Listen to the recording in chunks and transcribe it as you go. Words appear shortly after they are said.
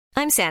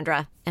I'm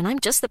Sandra, and I'm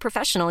just the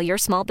professional your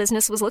small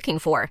business was looking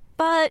for.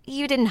 But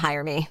you didn't hire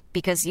me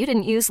because you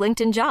didn't use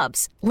LinkedIn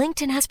Jobs.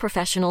 LinkedIn has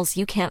professionals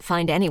you can't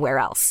find anywhere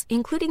else,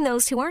 including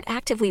those who aren't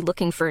actively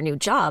looking for a new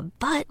job,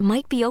 but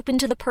might be open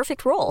to the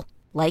perfect role,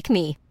 like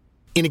me.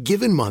 In a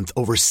given month,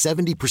 over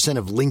 70%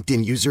 of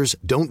LinkedIn users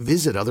don't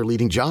visit other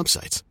leading job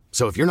sites.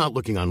 So if you're not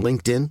looking on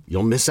LinkedIn,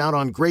 you'll miss out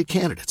on great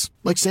candidates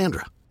like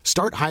Sandra.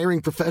 Start hiring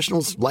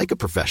professionals like a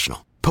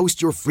professional. Post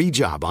your free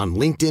job on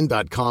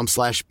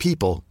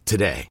linkedin.com/people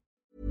today.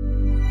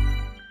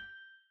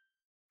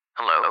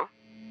 Hello?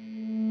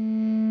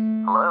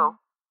 Hello?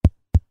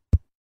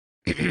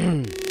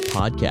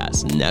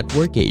 Podcast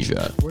Network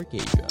Asia.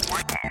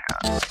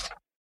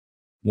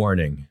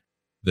 Warning.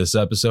 This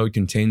episode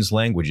contains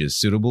languages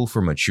suitable for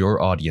mature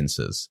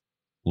audiences.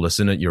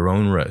 Listen at your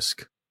own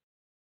risk.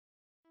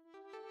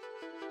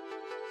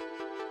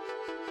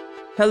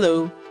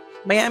 Hello,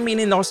 may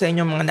aminin ako sa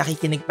inyo mga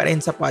nakikinig pa rin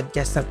sa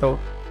podcast na to.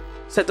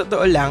 Sa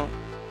totoo lang,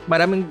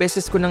 maraming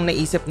beses ko nang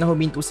naisip na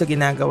huminto sa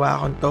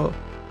ginagawa ko to.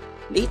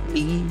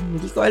 Lately,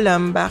 hindi ko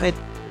alam bakit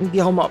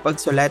hindi ako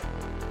makapagsulat.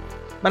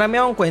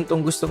 Marami akong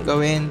kwentong gustong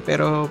gawin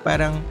pero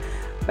parang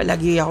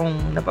palagi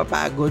akong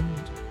napapagod.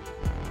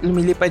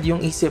 Lumilipad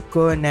yung isip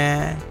ko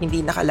na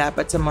hindi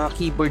nakalapat sa mga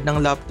keyboard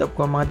ng laptop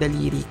ko ang mga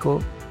daliri ko.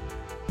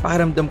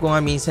 Pakiramdam ko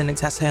nga minsan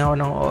nagsasayang ako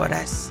ng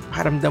oras.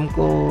 Pakiramdam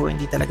ko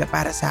hindi talaga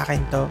para sa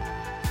akin to.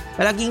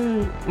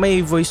 Palaging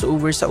may voice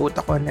over sa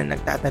utak ko na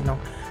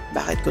nagtatanong,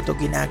 bakit ko to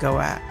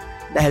ginagawa?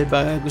 Dahil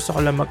ba gusto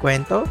ko lang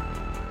magkwento?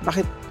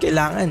 Bakit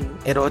kailangan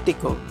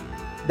erotiko?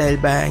 Dahil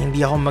ba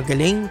hindi ako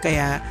magaling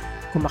kaya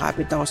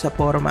kumakapit ako sa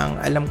forma ang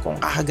alam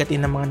kong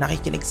kakagatin ng mga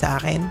nakikinig sa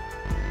akin?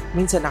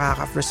 Minsan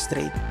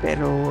nakaka-frustrate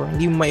pero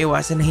hindi mo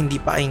maiwasan na hindi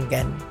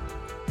pakinggan.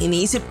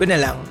 Iniisip ko na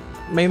lang,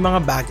 may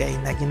mga bagay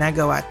na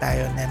ginagawa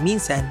tayo na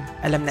minsan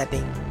alam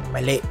nating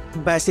mali.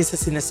 Base sa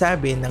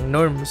sinasabi ng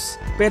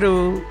norms,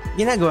 pero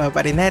ginagawa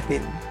pa rin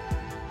natin.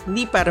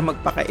 Hindi para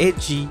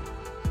magpaka-edgy,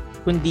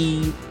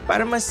 kundi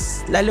para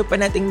mas lalo pa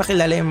nating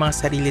makilala yung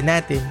mga sarili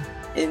natin.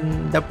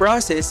 In the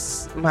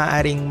process,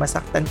 maaaring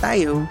masaktan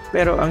tayo,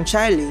 pero ang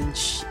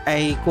challenge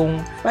ay kung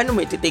paano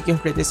mo iti-take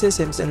yung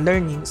criticisms and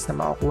learnings na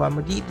makukuha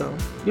mo dito.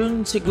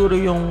 Yun siguro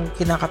yung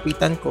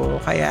kinakapitan ko,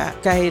 kaya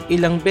kahit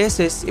ilang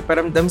beses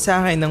iparamdam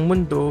sa akin ng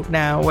mundo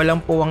na walang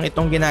puwang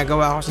itong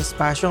ginagawa ko sa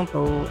spasyong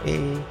to,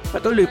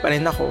 patuloy pa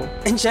rin ako.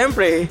 And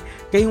syempre,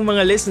 kayong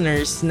mga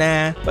listeners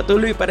na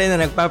patuloy pa rin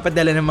na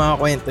nagpapadala ng mga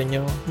kwento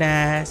nyo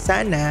na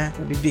sana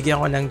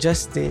mabibigyan ko ng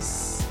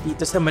justice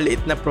dito sa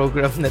maliit na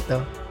program na to.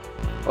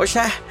 O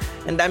siya,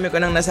 ang dami ko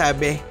nang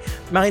nasabi.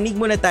 Makinig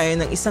muna tayo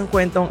ng isang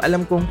kwentong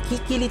alam kong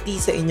kikiliti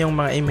sa inyong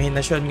mga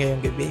imahinasyon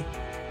ngayong gabi.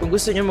 Kung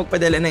gusto nyo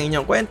magpadala ng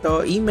inyong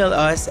kwento, email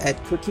us at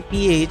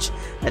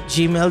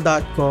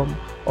quickieph@gmail.com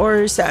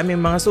or sa aming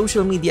mga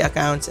social media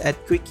accounts at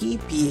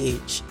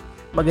quickieph.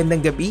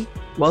 Magandang gabi.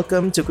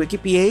 Welcome to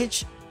Quickie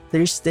PH,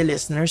 Thirsty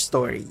Listener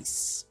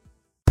Stories.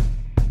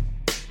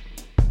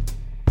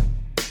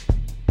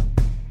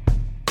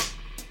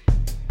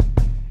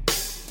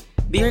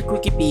 Dear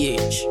Quickie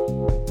PH,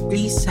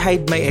 please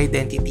hide my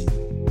identity.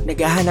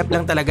 Naghahanap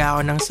lang talaga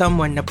ako ng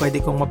someone na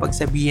pwede kong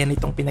mapagsabihan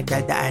itong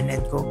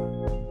pinagdadaanan ko.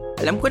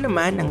 Alam ko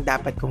naman ang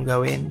dapat kong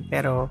gawin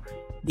pero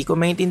di ko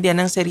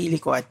maintindihan ang sarili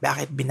ko at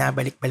bakit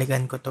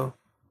binabalik-balikan ko to.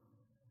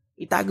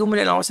 Itago mo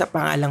na lang ako sa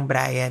pangalang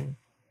Brian.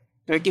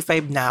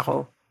 35 na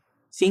ako,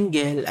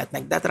 single at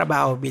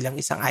nagtatrabaho bilang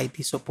isang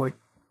IT support.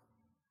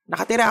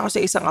 Nakatira ako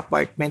sa isang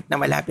apartment na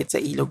malapit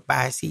sa Ilog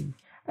Pasig.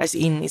 As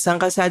in,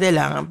 isang kalsada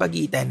lang ang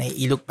pagitan ay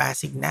Ilog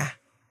Pasig na.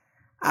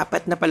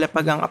 4 na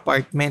palapag ang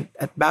apartment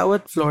at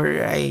bawat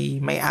floor ay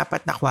may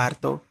 4 na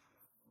kwarto.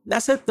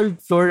 Nasa 3rd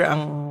floor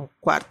ang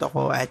kwarto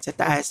ko at sa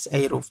taas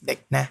ay roof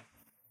deck na.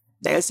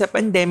 Dahil sa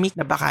pandemic,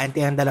 nabakante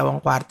ang 2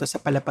 kwarto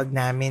sa palapag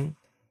namin.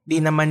 Di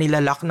naman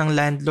nilalock ng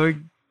landlord,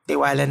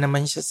 tiwala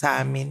naman siya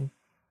sa amin.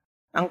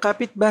 Ang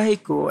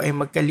kapitbahay ko ay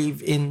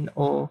magka-live-in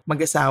o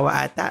mag-asawa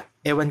ata.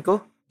 Ewan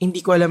ko,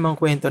 hindi ko alam ang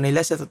kwento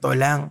nila sa totoo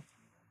lang.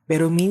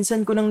 Pero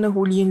minsan ko nang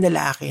nahuli yung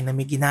lalaki na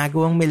may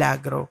ginagawang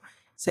milagro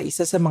sa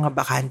isa sa mga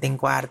bakanteng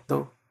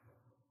kwarto.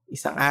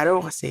 Isang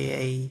araw kasi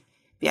ay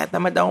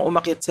tiyatamad akong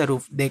umakyat sa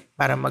roof deck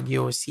para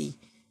mag-yosi.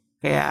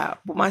 Kaya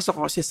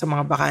pumasok ako sa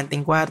mga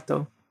bakanteng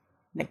kwarto.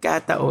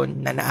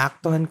 Nagkataon na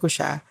naaktuhan ko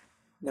siya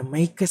na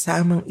may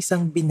kasamang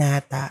isang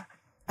binata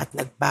at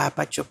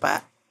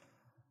nagpapatsupa.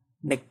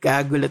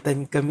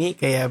 Nagkagulatan kami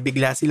kaya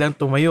bigla silang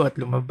tumayo at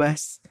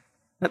lumabas.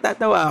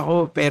 Natatawa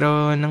ako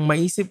pero nang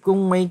maisip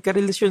kong may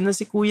karelasyon na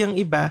si kuyang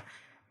iba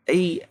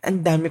ay ang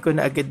dami ko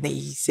na agad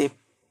naisip.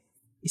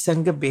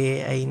 Isang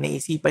gabi ay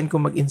naisipan ko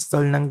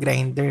mag-install ng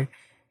grinder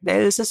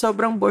dahil sa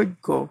sobrang bored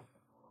ko.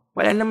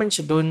 Wala naman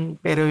siya doon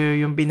pero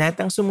yung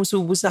binatang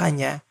sumusubo sa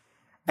kanya,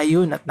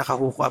 ayun at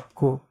nakahook up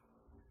ko.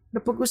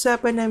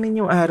 Napag-usapan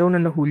namin yung araw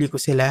na nahuli ko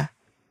sila.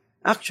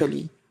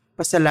 Actually,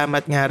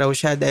 pasalamat nga raw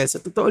siya dahil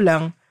sa totoo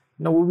lang,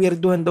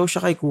 nauwirduhan daw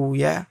siya kay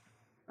kuya.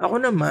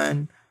 Ako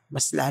naman,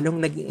 mas lalong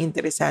naging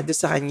interesado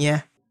sa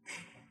kanya.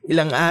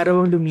 Ilang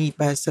araw ang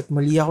lumipas at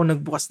muli ako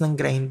nagbukas ng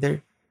grinder.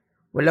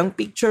 Walang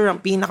picture ang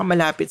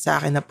pinakamalapit sa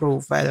akin na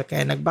profile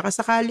kaya nagbaka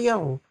sakali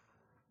ako.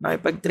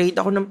 Nakipag-trade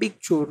ako ng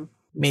picture.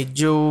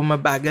 Medyo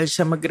mabagal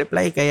siya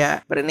mag-reply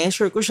kaya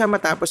pressure ko siya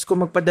matapos ko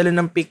magpadala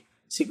ng pic.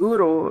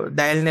 Siguro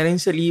dahil na rin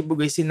sa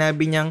libog ay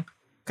sinabi niyang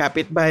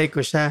kapitbahay ko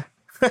siya.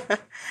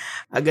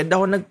 Agad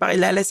ako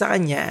nagpakilala sa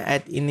kanya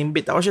at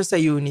inimbita ko siya sa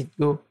unit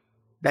ko.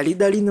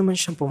 Dali-dali naman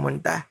siyang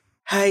pumunta.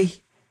 Hi!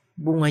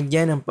 Bungad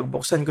niya nang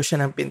pagbuksan ko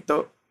siya ng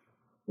pinto.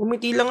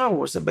 Umiti lang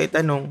ako sabay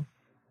tanong,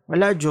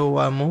 wala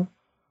jowa mo?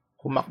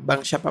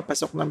 Humakbang siya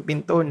papasok ng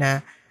pinto na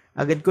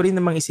agad ko rin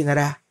namang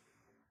isinara.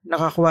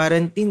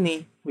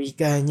 Naka-quarantine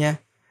wika niya.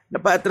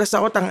 Napaatras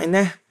ako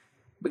tangina.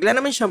 Bigla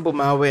naman siyang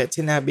bumawi at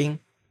sinabing,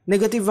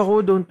 negative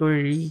ako, don't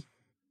worry.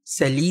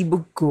 Sa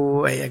libog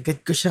ko ay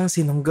agad ko siyang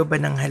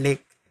sinunggaban ng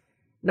halik.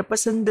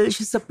 Napasandal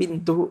siya sa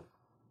pinto.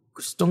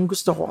 Gustong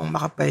gusto ko ang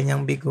makapal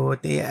niyang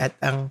bigote at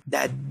ang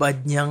dad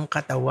bod niyang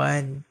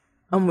katawan.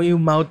 Amoy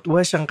yung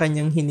mouthwash ang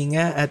kanyang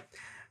hininga at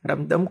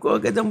ramdam ko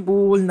agad ang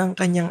buhol ng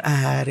kanyang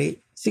ahari.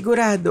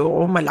 Sigurado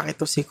ako malaki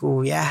to si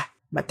kuya.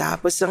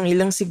 Matapos ang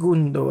ilang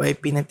segundo ay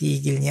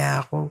pinatigil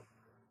niya ako.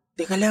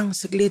 Teka lang,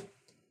 saglit.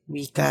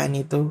 Wika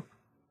nito.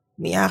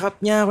 Niyakap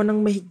niya ako ng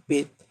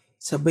mahigpit.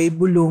 Sabay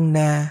bulong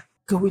na,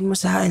 gawin mo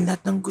sa akin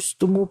lahat ng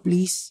gusto mo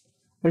please.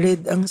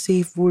 Red ang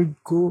safe word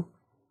ko.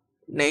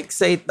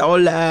 Na-excite ako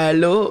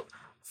lalo.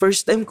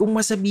 First time kong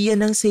masabihan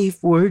ng safe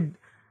word.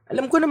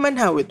 Alam ko naman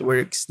how it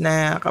works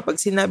na kapag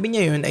sinabi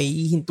niya yun ay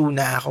hihinto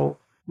na ako.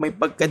 May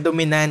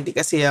pagka-dominante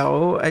kasi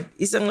ako at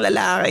isang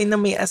lalaki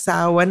na may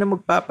asawa na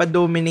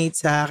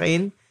magpapadominate sa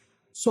akin.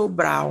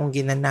 Sobra akong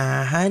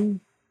ginanahan.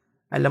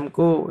 Alam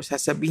ko,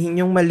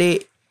 sasabihin yung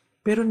mali.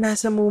 Pero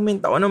nasa moment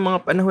ako ng mga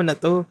panahon na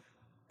to.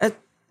 At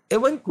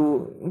ewan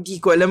ko, hindi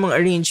ko alam ang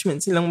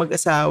arrangement silang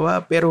mag-asawa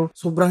pero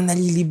sobrang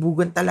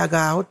nalilibugan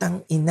talaga ako,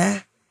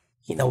 tangina.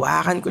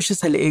 Hinawakan ko siya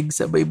sa leeg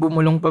sabay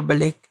bumulong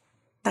pabalik.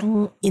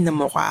 Tangina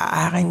mo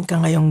ka, akin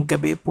ka ngayong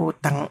gabi po,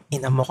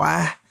 tangina mo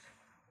ka.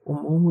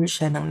 Umungol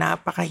siya ng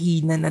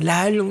napakahina na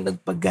lalong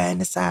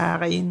nagpagana sa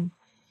akin.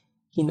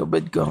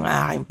 Hinubad ko ang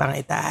aking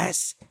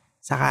pangitaas.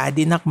 Saka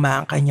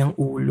dinakma ang kanyang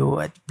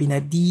ulo at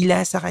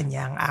pinadila sa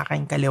kanya ang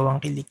aking kaliwang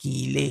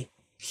kilikili.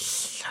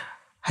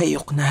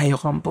 Hayok na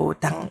hayok ang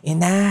putang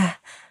ina.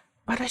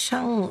 Para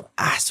siyang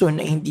aso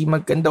na hindi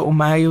maganda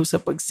umayaw sa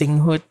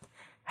pagsinghot.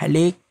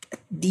 Halik at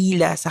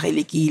dila sa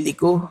kilikili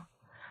ko.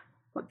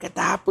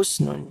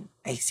 Pagkatapos nun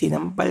ay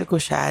sinampal ko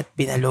siya at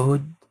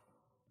pinaluhod.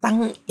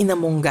 Ina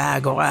mong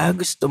gago ka,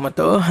 gusto mo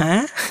to,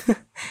 ha?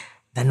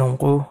 Tanong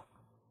ko.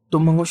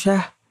 Tumango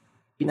siya.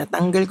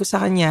 Pinatanggal ko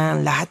sa kanya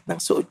ang lahat ng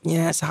suot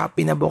niya saka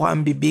pinabuka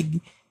ang bibig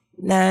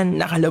na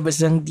nakalabas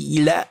ng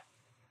dila.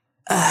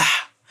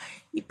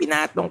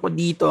 Ipinatong ko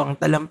dito ang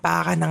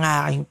talampakan ng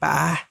aking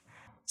paa.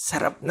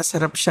 Sarap na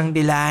sarap siyang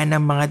dilaan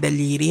ng mga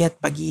daliri at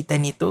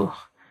pagitan nito.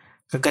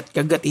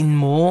 Kagat-kagatin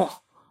mo,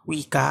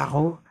 wika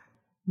ko,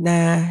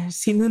 na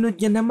sinunod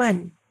niya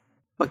naman.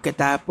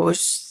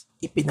 Pagkatapos,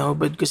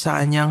 ipinahubad ko sa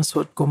kanya ang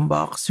suot kong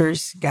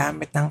boxers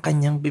gamit ang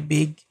kanyang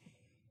bibig.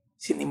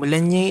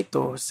 Sinimulan niya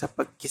ito sa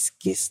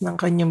pagkiskis ng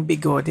kanyang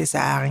bigote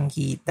sa aking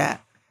kita.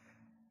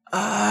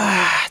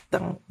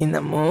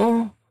 Tangina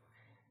mo.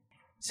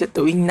 Sa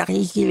tuwing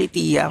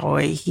nakikiliti ako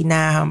ay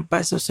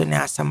hinahampas o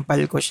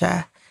sinasampal ko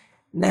siya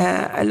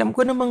na alam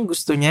ko namang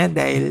gusto niya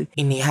dahil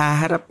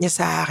inihaharap niya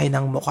sa akin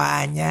ang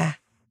mukha niya.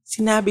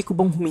 Sinabi ko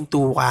bang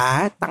huminto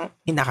ka?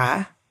 Tangina ka?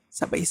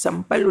 Sabay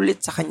sampal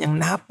ulit sa kanyang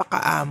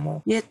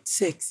napakaamo yet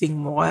sexing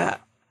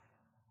mukha.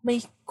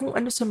 May kung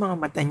ano sa mga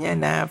mata niya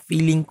na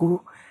feeling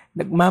ko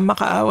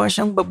nagmamakaawa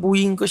siyang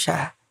babuyin ko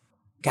siya.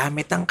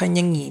 Gamit ang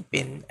kanyang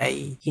ngipin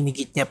ay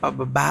hinigit niya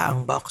pababa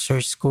ang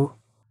boxers ko.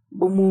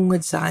 Bumungad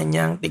sa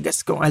kanyang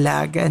tigas kong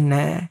alaga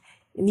na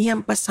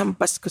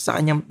inihampas-hampas ko sa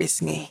kanyang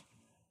pisngi.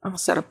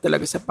 Ang sarap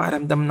talaga sa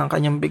paramdam ng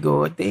kanyang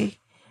bigote.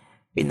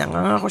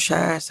 Pinanganga ko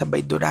siya sabay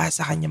dura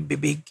sa kanyang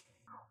bibig.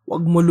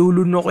 Huwag mo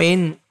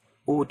lulunukin,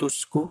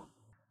 utos ko.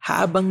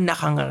 Habang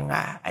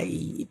nakanganga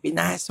ay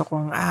ipinasok ko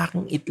ang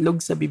aking itlog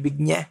sa bibig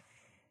niya.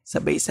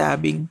 Sabay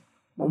sabing,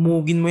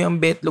 mumugin mo yung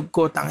betlog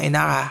ko,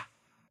 tangina ka.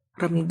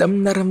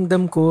 Ramdam na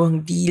ramdam ko ang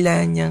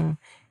dila niyang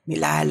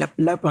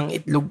nilalaplap ang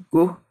itlog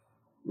ko.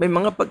 May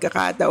mga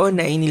pagkakataon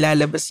na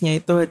inilalabas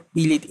niya ito at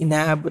pilit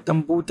inaabot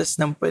ang butas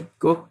ng puwet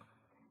ko.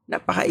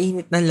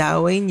 Napakainit ng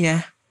laway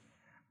niya.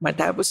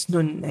 Matapos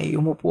nun ay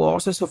umupo ako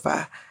sa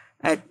sofa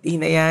at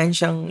hinayaan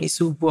siyang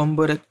isubo ang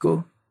burat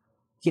ko.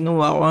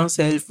 Kinuha ko ang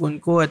cellphone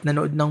ko at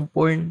nanood ng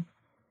porn.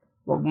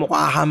 Huwag mo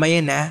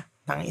kakamayan ha,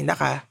 tangina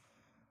ka.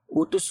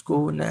 Utos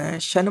ko na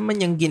siya naman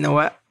yung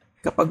ginawa.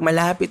 Kapag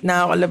malapit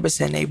na ako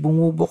labasan ay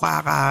bumubuka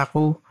ka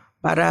ako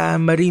para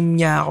marim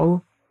niya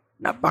ako.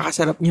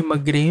 Napakasarap niya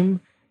mag-rim.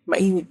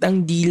 Mainit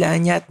ang dila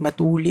niya at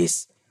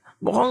matulis.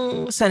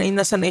 Mukhang sanay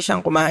na sanay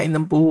siyang kumain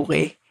ng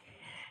puke.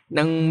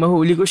 Nang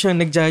mahuli ko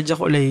siyang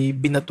nagjajakol ay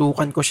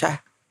binatukan ko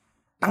siya.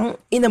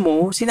 Tangina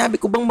mo,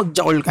 sinabi ko bang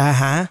magjakol ka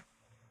ha?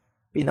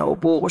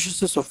 Pinaupo ko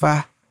siya sa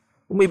sofa.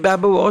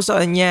 Umibabaw ako sa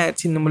kanya at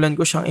sinimulan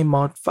ko siyang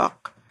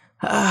i-mouthfuck.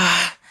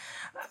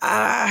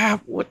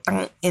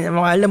 Putang ina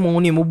mo, alam mo,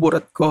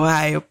 nimuburat ko,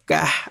 hayop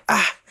ka.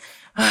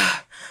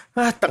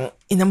 Tang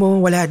ina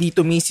mo, wala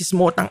dito misis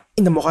mo, tang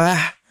ina mo ka.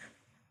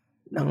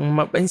 Nang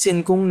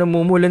mapansin kong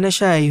namumula na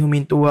siya ay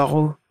huminto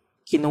ako.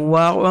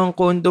 Kinuha ko ang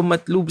kondom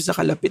at lube sa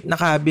kalapit na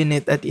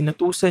cabinet at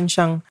inutusan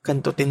siyang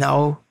kantutin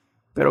ako.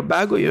 Pero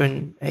bago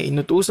yun, ay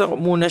inutusan ko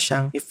muna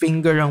siyang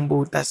i-finger ang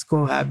butas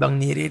ko habang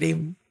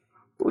niririm.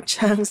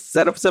 Putsang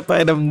sarap sa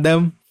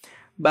pakiramdam.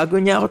 Bago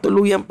niya ako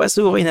tuluyang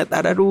pasukin at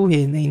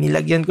araruhin ay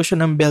nilagyan ko siya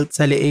ng belt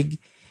sa leeg.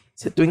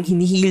 Sa tuwing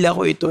hinihila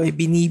ko ito ay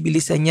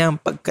binibilisan niya ang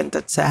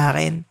pagkantat sa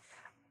akin.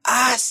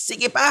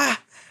 Sige pa!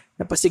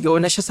 Napasigaw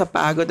na siya sa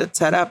pagod at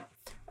sarap.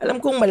 Alam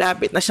kong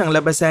malapit na siyang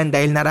labasan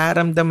dahil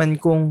nararamdaman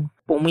kong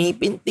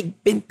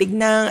pumipintig-pintig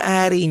na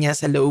ang ari niya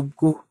sa loob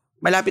ko.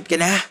 Malapit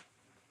ka na.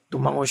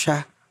 Tumango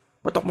siya.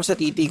 Patok mo sa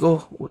titi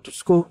ko,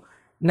 utos ko,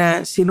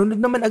 na sinunod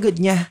naman agad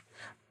niya.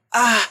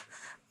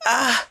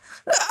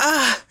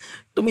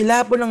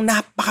 Tumilapon ng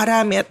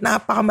napakarami at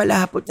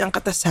napakamalapot niyang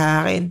katas sa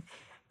akin.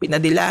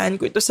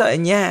 Pinadilaan ko ito sa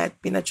kanya at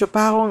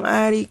pinatsupa ko ang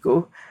ari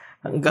ko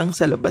hanggang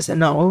sa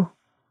labasan ako.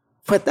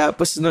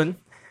 Matapos nun,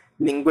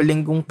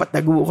 linggo-linggong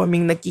patago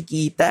kaming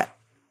nagkikita.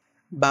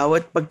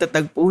 Bawat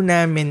pagtatagpo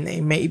namin ay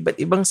may iba't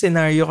ibang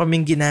senaryo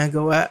kaming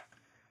ginagawa.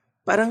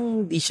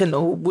 Parang di siya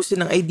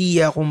nauubusin ng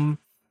idea kung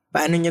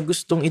paano niya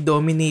gustong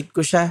i-dominate ko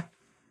siya.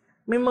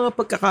 May mga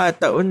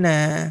pagkakataon na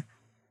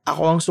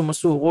ako ang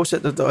sumusuko sa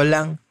totoo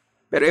lang.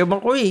 Pero ewan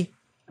ko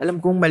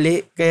alam kong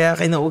mali kaya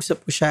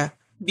kinausap ko siya.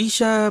 Di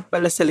siya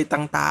pala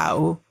salitang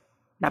tao.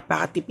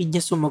 Napakatipid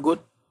niya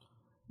sumagot.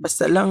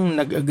 Basta lang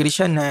nag-agree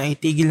siya na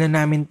itigil na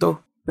namin to.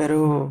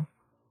 Pero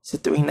sa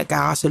tuwing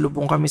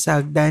nagkakasalubong kami sa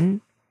hagdan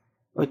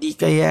o di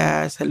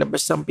kaya sa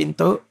labas ng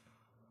pinto,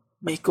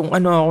 may kung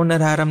ano ako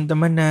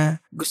nararamdaman na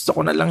gusto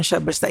ko na lang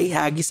siya basta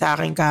ihagi sa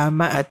aking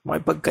kama at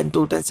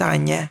makipagkantutan sa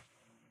kanya.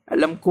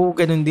 Alam ko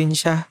ganun din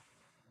siya.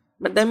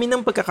 Madami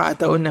ng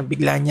pagkakataon na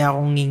bigla niya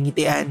akong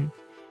ngingitian.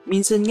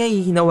 Minsan nga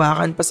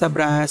hinawakan pa sa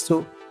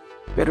braso.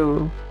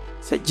 Pero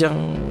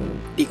sadyang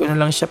di ko na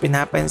lang siya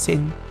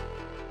pinapansin.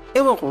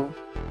 Ewan ko,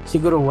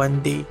 siguro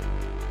one day,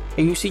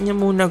 ayusin niya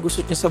muna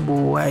gusto niya sa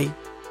buhay.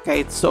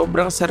 Kahit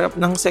sobrang sarap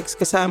ng sex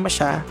kasama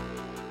siya,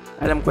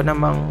 alam ko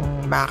namang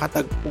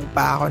makakatagpo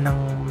pa ako ng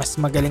mas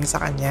magaling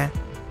sa kanya.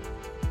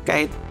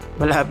 Kahit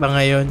wala ba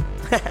ngayon.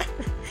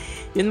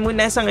 Yun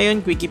muna sa ngayon,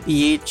 Quickie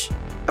PH.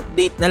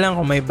 Update na lang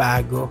kung may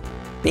bago.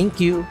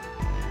 Thank you.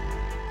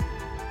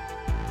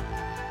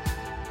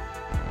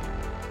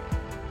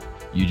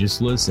 You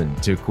just listened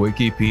to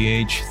Quickie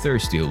PH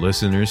Thirsty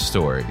Listener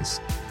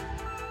Stories.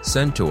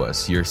 Send to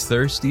us your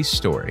thirsty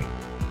story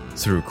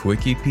through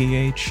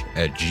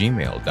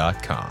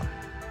quickieph@gmail.com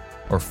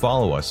or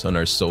follow us on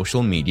our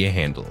social media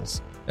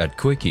handles at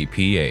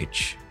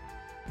quickieph.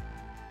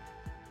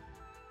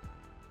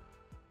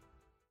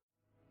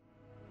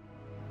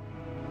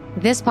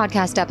 This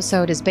podcast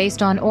episode is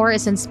based on or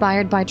is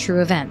inspired by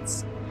true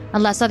events.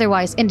 Unless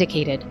otherwise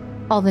indicated,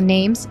 all the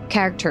names,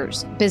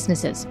 characters,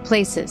 businesses,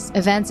 places,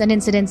 events, and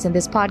incidents in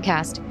this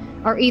podcast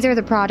are either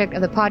the product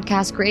of the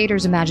podcast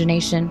creator's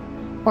imagination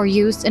or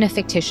used in a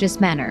fictitious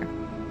manner.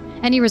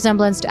 Any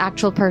resemblance to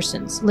actual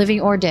persons,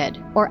 living or dead,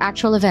 or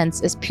actual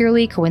events is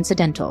purely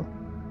coincidental.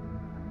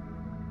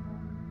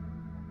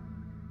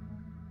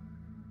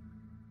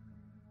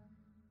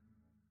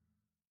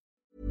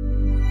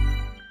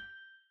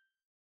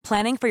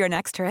 Planning for your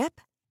next trip?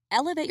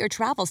 Elevate your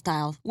travel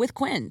style with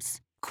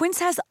Quince. Quince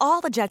has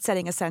all the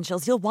jet-setting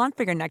essentials you'll want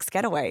for your next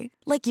getaway,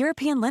 like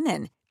European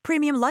linen,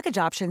 premium luggage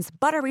options,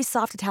 buttery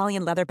soft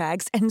Italian leather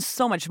bags, and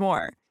so much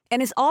more.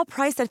 And is all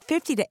priced at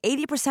 50 to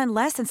 80%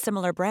 less than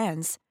similar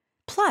brands.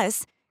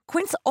 Plus,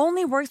 Quince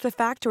only works with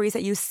factories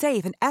that use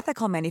safe and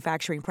ethical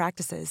manufacturing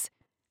practices.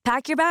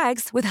 Pack your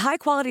bags with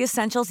high-quality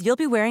essentials you'll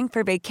be wearing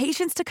for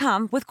vacations to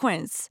come with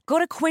Quince. Go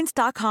to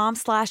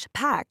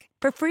quince.com/pack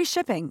for free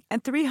shipping and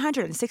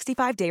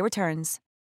 365-day returns.